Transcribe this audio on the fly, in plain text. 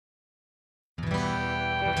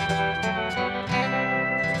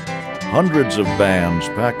Hundreds of bands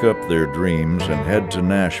pack up their dreams and head to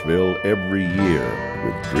Nashville every year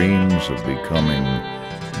with dreams of becoming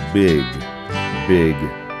big, big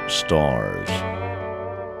stars.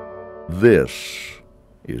 This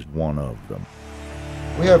is one of them.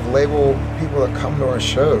 We have label people that come to our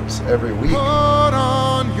shows every week. Put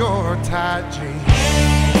on your tight jeans.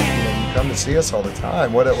 You come to see us all the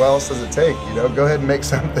time. What else does it take? You know, go ahead and make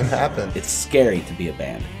something happen. It's scary to be a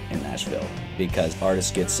band in Nashville because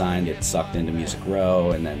artists get signed, get sucked into Music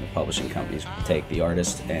Row, and then the publishing companies take the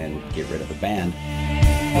artist and get rid of the band.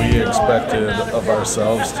 We expected of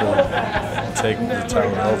ourselves to take the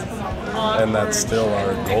town over, and that's still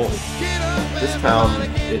our goal. This town,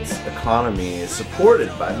 its economy is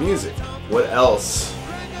supported by music. What else?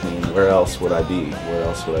 I mean, where else would I be? Where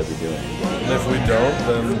else would I be doing? And if we don't,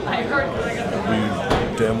 then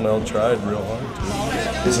we damn well tried real hard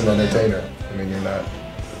to. He's an entertainer. I mean, you're not.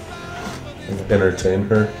 Entertain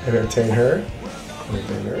her. Entertain her.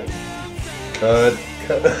 Entertain her. Cut.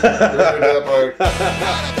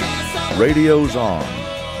 Radio's On,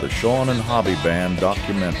 the Shawn and Hobby Band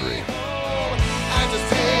documentary.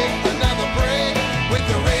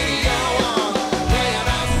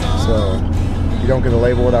 So, you don't get a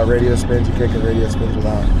label without radio spins, you can't get radio spins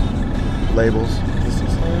without labels.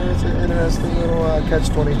 It's an interesting little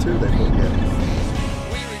catch-22 they put in.